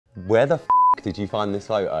Where the f did you find this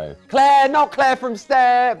photo? Claire, not Claire from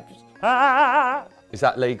Steps! Ah! Is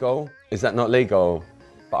that legal? Is that not legal?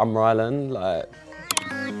 But I'm Rylan, like...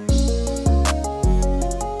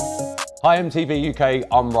 Hi MTV UK,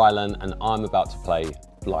 I'm Rylan and I'm about to play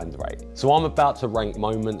Blind Rate. So I'm about to rank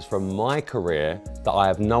moments from my career that I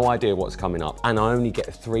have no idea what's coming up and I only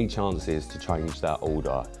get 3 chances to change that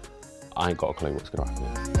order. I ain't got a clue what's gonna happen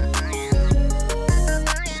here.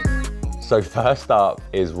 So first up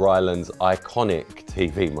is Rylan's iconic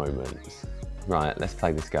TV moments. Right, let's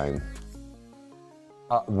play this game.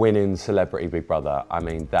 Winning Celebrity Big Brother, I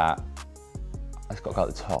mean that's got to go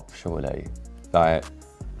at the top, surely. Like,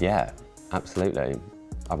 yeah, absolutely,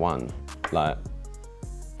 I won. Like,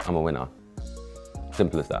 I'm a winner.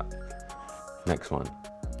 Simple as that. Next one.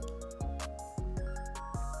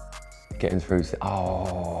 Getting through to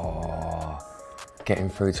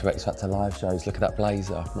X Factor live shows. Look at that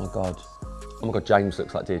blazer, my God. Oh my God, James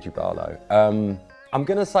looks like Deirdre Barlow. I'm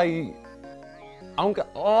gonna say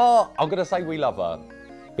We Love Her,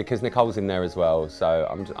 because Nicole's in there as well, so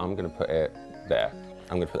I'm gonna put it there.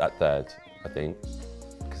 I'm gonna put that third, I think.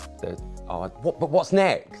 But what's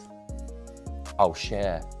next? Oh,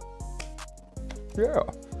 Cher. Yeah.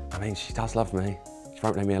 I mean, she does love me. She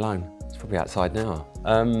won't leave me alone. She's probably outside now.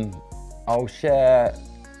 Oh, Cher.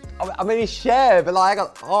 I mean, it's Cher, but like,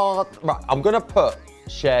 right, I'm gonna put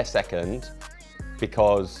Cher second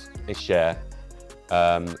because it's Cher.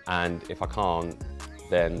 And if I can't,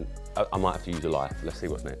 then I might have to use a life. Let's see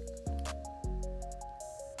what's next.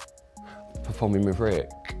 Performing with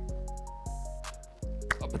Rick.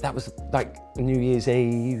 But that was like New Year's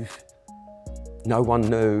Eve. No one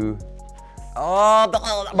knew. But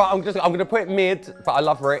I'm gonna put it mid, but I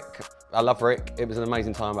love Rick. I love Rick. It was an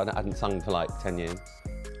amazing time. I hadn't sung for like 10 years.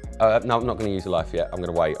 No, I'm not gonna use a life yet. I'm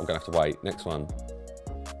gonna wait. I'm gonna have to wait. Next one.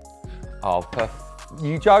 Oh,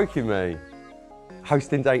 you joking me?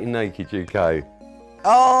 Hosting Dating Naked UK.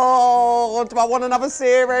 Oh, do I want another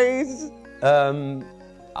series? I'm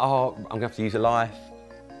gonna have to use a life.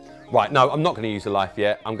 Right, no, I'm not gonna use a life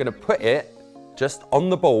yet. I'm gonna put it just on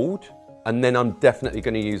the board and then I'm definitely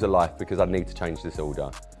gonna use a life because I need to change this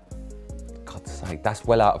order. God's sake, that's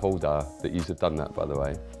well out of order that you have done that, by the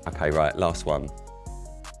way. Okay, right, last one.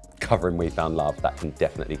 Covering We Found Love, that can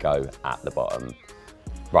definitely go at the bottom.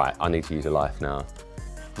 Right, I need to use a life now.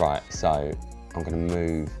 Right, so I'm gonna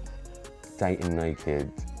move Dating Naked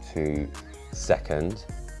to second.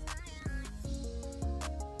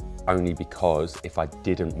 Only because if I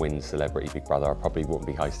didn't win Celebrity Big Brother, I probably wouldn't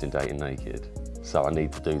be hosting Dating Naked. So I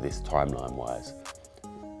need to do this timeline-wise.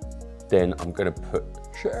 Then I'm gonna put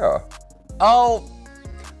Cher. Oh,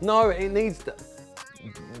 no, it needs to,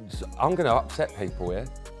 I'm gonna upset people here.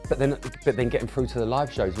 But then getting through to the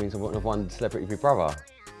live shows means I wouldn't have won Celebrity Big Brother.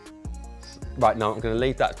 Right, no, I'm gonna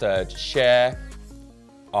leave that third. Cher.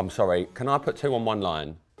 I'm sorry, can I put 2 on one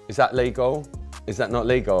line? Is that legal? Is that not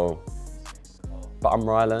legal? But I'm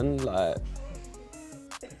Rylan, like,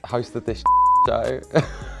 hosted this show.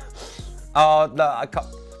 Oh, no, I can't.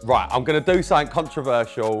 Right, I'm gonna do something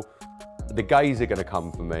controversial. The gays are gonna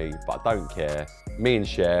come for me, but I don't care. Me and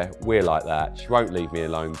Cher, we're like that. She won't leave me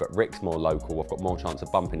alone, but Rick's more local. I've got more chance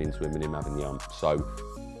of bumping into him and him having the ump. So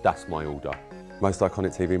that's my order. Most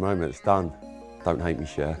iconic TV moments, done. Don't hate me,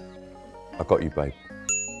 Cher. I got you, babe.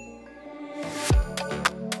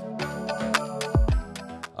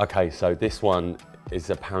 Okay, so this one is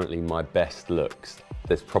apparently my best looks.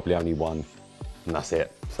 There's probably only one, and that's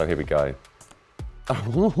it. So here we go.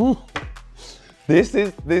 This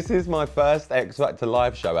is my first X Factor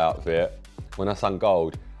live show outfit when I sung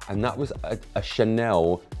Gold, and that was a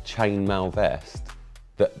Chanel chainmail vest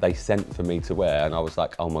that they sent for me to wear, and I was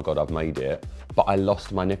like, oh my God, I've made it. But I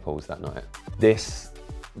lost my nipples that night. This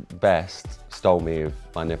vest stole me of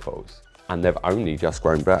my nipples, and they've only just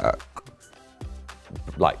grown back,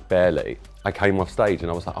 like barely. I came off stage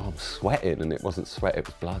and I was like, oh, I'm sweating, and it wasn't sweat, it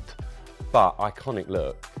was blood. But iconic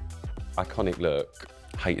look,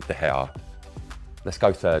 hated the hair. Let's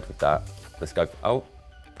go third with that. Let's go, oh,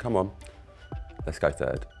 come on. Let's go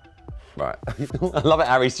third. Right, I love it,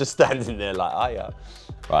 Harry's just standing there like, oh yeah.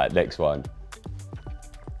 Right, next one.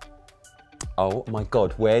 Oh my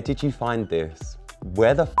God, where did you find this?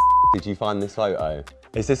 Where the did you find this photo?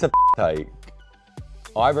 Is this a take?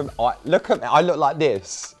 Look at me, I look like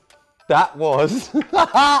this. That was,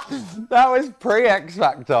 that was pre-X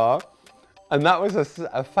Factor. And that was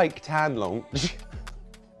a fake tan launch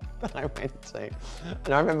that I went to.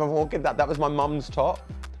 And I remember walking that was my mum's top.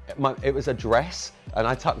 It was a dress, and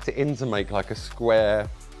I tucked it in to make like a square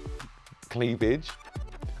cleavage.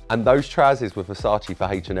 And those trousers were Versace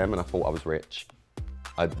for H&M, and I thought I was rich.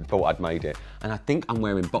 I thought I'd made it. And I think I'm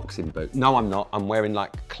wearing boxing boots. No, I'm not. I'm wearing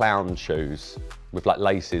like clown shoes with like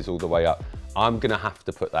laces all the way up. I'm gonna have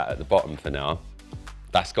to put that at the bottom for now.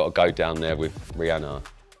 That's got to go down there with Rihanna.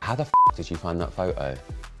 How the f did you find that photo?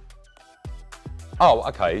 Oh,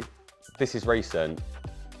 okay. This is recent.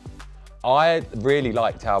 I really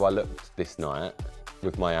liked how I looked this night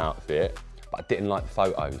with my outfit, but I didn't like the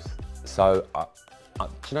photos. So, do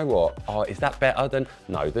you know what? Oh, is that better than?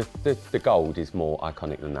 No, the gold is more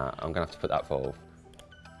iconic than that. I'm gonna have to put that forward.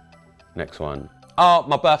 Next one. Oh,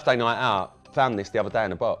 my birthday night out. Found this the other day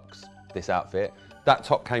in a box, this outfit. That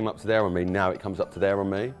top came up to there on me, now it comes up to there on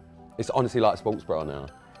me. It's honestly like a sports bra now,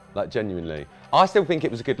 like genuinely. I still think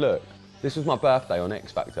it was a good look. This was my birthday on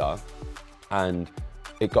X Factor, and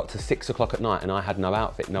it got to 6 o'clock at night and I had no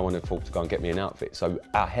outfit. No one had thought to go and get me an outfit. So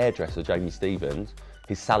our hairdresser, Jamie Stevens,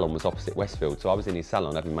 his salon was opposite Westfield. So I was in his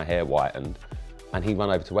salon having my hair whitened, and he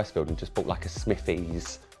ran over to Westfield and just bought like a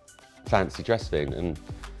Smithy's fancy dress thing. And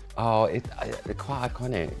oh, it's quite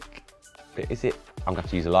iconic. But is it? I'm gonna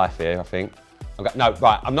have to use a life here, I think. No,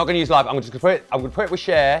 right, I'm not gonna use live. I'm just gonna put it with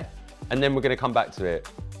Cher, and then we're gonna come back to it.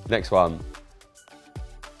 Next one.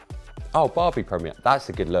 Oh, Barbie premiere. That's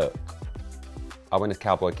a good look. I went as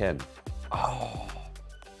Cowboy Ken. Oh,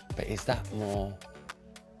 but is that more?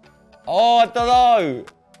 Oh, I don't know.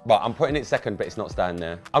 Right, I'm putting it second, but it's not staying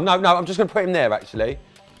there. Oh, no, I'm just gonna put him there, actually.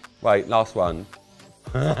 Wait, last one.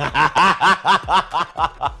 You're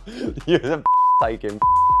the taking.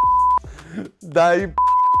 They.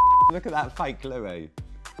 Look at that fake Louis.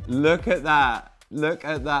 Look at that. Look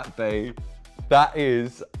at that, B. That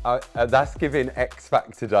is, that's giving X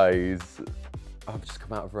Factor days. I've just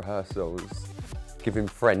come out of rehearsals, giving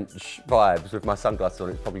French vibes with my sunglasses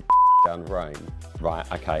on. It's probably down rain. Right,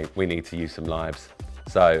 okay, we need to use some lives.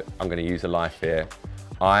 So I'm gonna use a life here.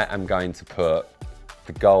 I am going to put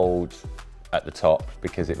the gold at the top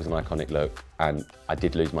because it was an iconic look, and I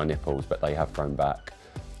did lose my nipples, but they have grown back.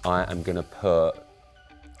 I am gonna put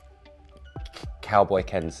Cowboy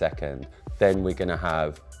Ken second. Then we're gonna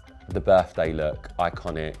have the birthday look,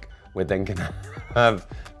 iconic. We're then gonna have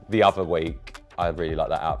the other week. I really like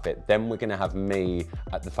that outfit. Then we're gonna have me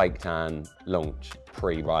at the fake tan launch,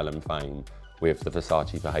 pre-Rylan fame, with the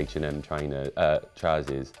Versace for H&M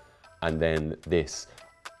trousers. And then this,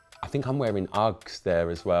 I think I'm wearing Uggs there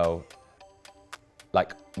as well.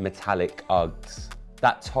 Like metallic Uggs.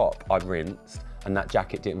 That top I rinsed, and that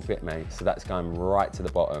jacket didn't fit me, so that's going right to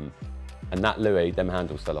the bottom. And that Louis, them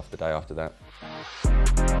handles fell off the day after that.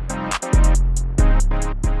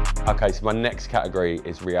 Okay, so my next category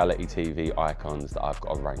is reality TV icons that I've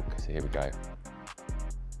got to rank. So here we go.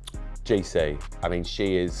 GC, I mean,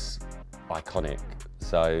 she is iconic.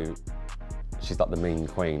 So she's like the mean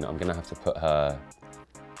queen. I'm gonna have to put her,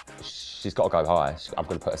 she's got to go high. I'm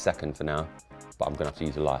gonna put her second for now, but I'm gonna have to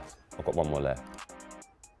use a life. I've got one more left.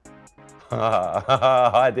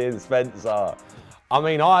 I did, Spencer.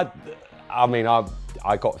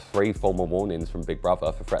 I got 3 formal warnings from Big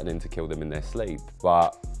Brother for threatening to kill them in their sleep,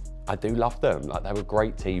 but I do love them. Like, they were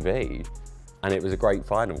great TV, and it was a great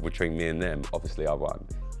final between me and them. Obviously, I won.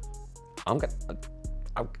 I'm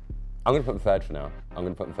gonna put them third for now. I'm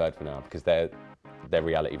gonna put them third for now because they're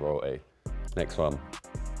reality royalty. Next one,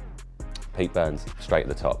 Pete Burns, straight at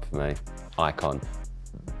the top for me, icon.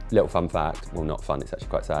 Little fun fact, well, not fun, it's actually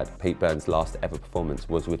quite sad. Pete Burns' last ever performance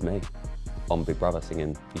was with me on Big Brother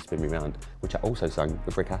singing You Spin Me Round, which I also sang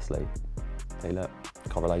with Rick Astley. Hey, look,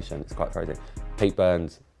 correlation, it's quite crazy. Pete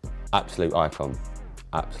Burns, absolute icon,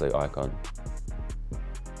 absolute icon.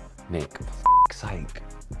 Nick, for f***'s sake.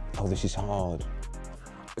 Oh, this is hard.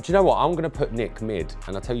 But you know what, I'm gonna put Nick mid,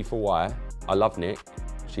 and I'll tell you for why. I love Nick,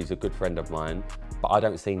 she's a good friend of mine, but I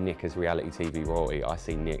don't see Nick as reality TV royalty. I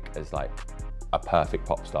see Nick as like a perfect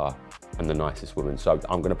pop star and the nicest woman. So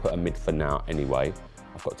I'm gonna put a mid for now anyway.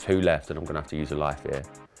 I've got 2 left and I'm gonna have to use a life here.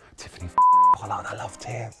 Tiffany, I love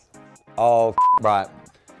Tiff. Oh, right.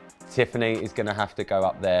 Tiffany is gonna have to go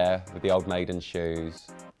up there with the old maiden shoes.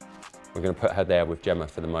 We're gonna put her there with Gemma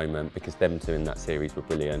for the moment because them two in that series were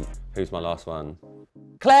brilliant. Who's my last one?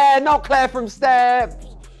 Claire, not Claire from Steps.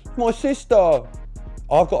 My sister.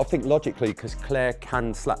 I've got to think logically because Claire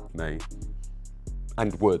can slap me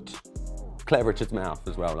and would. Claire Richards' mouth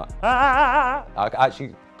as well, like, ah! I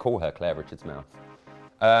actually call her Claire Richards' mouth.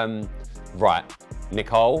 Right,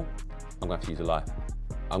 Nicole, I'm gonna have to use a life.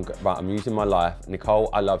 I'm using my life. Nicole,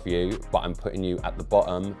 I love you, but I'm putting you at the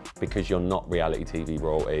bottom because you're not reality TV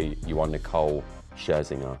royalty. You are Nicole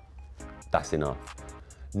Scherzinger. That's enough.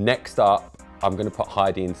 Next up, I'm gonna put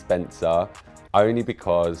Heidi and Spencer, only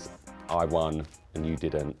because I won and you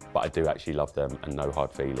didn't, but I do actually love them and no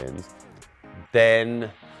hard feelings.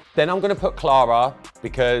 Then Then I'm gonna put Clara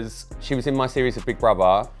because she was in my series of Big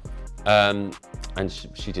Brother, and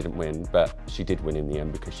she didn't win, but she did win in the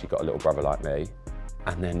end because she got a little brother like me.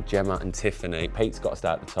 And then Gemma and Tiffany. Pete's got to stay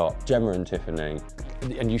at the top. Gemma and Tiffany.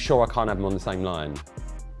 And you sure I can't have them on the same line?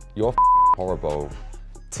 You're horrible.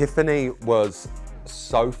 Tiffany was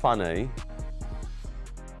so funny.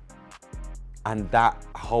 And that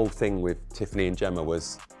whole thing with Tiffany and Gemma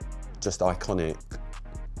was just iconic.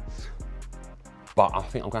 But I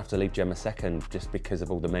think I'm gonna have to leave Gemma second just because of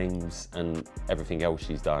all the memes and everything else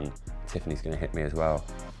she's done. Tiffany's gonna hit me as well.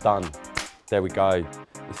 Done. There we go.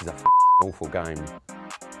 This is a awful game.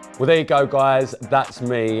 Well, there you go, guys. That's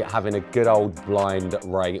me having a good old blind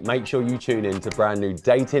rate. Make sure you tune in to brand new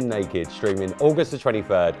Dating Naked, streaming August the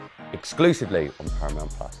 23rd, exclusively on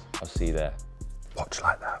Paramount Plus. I'll see you there. Watch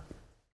like that.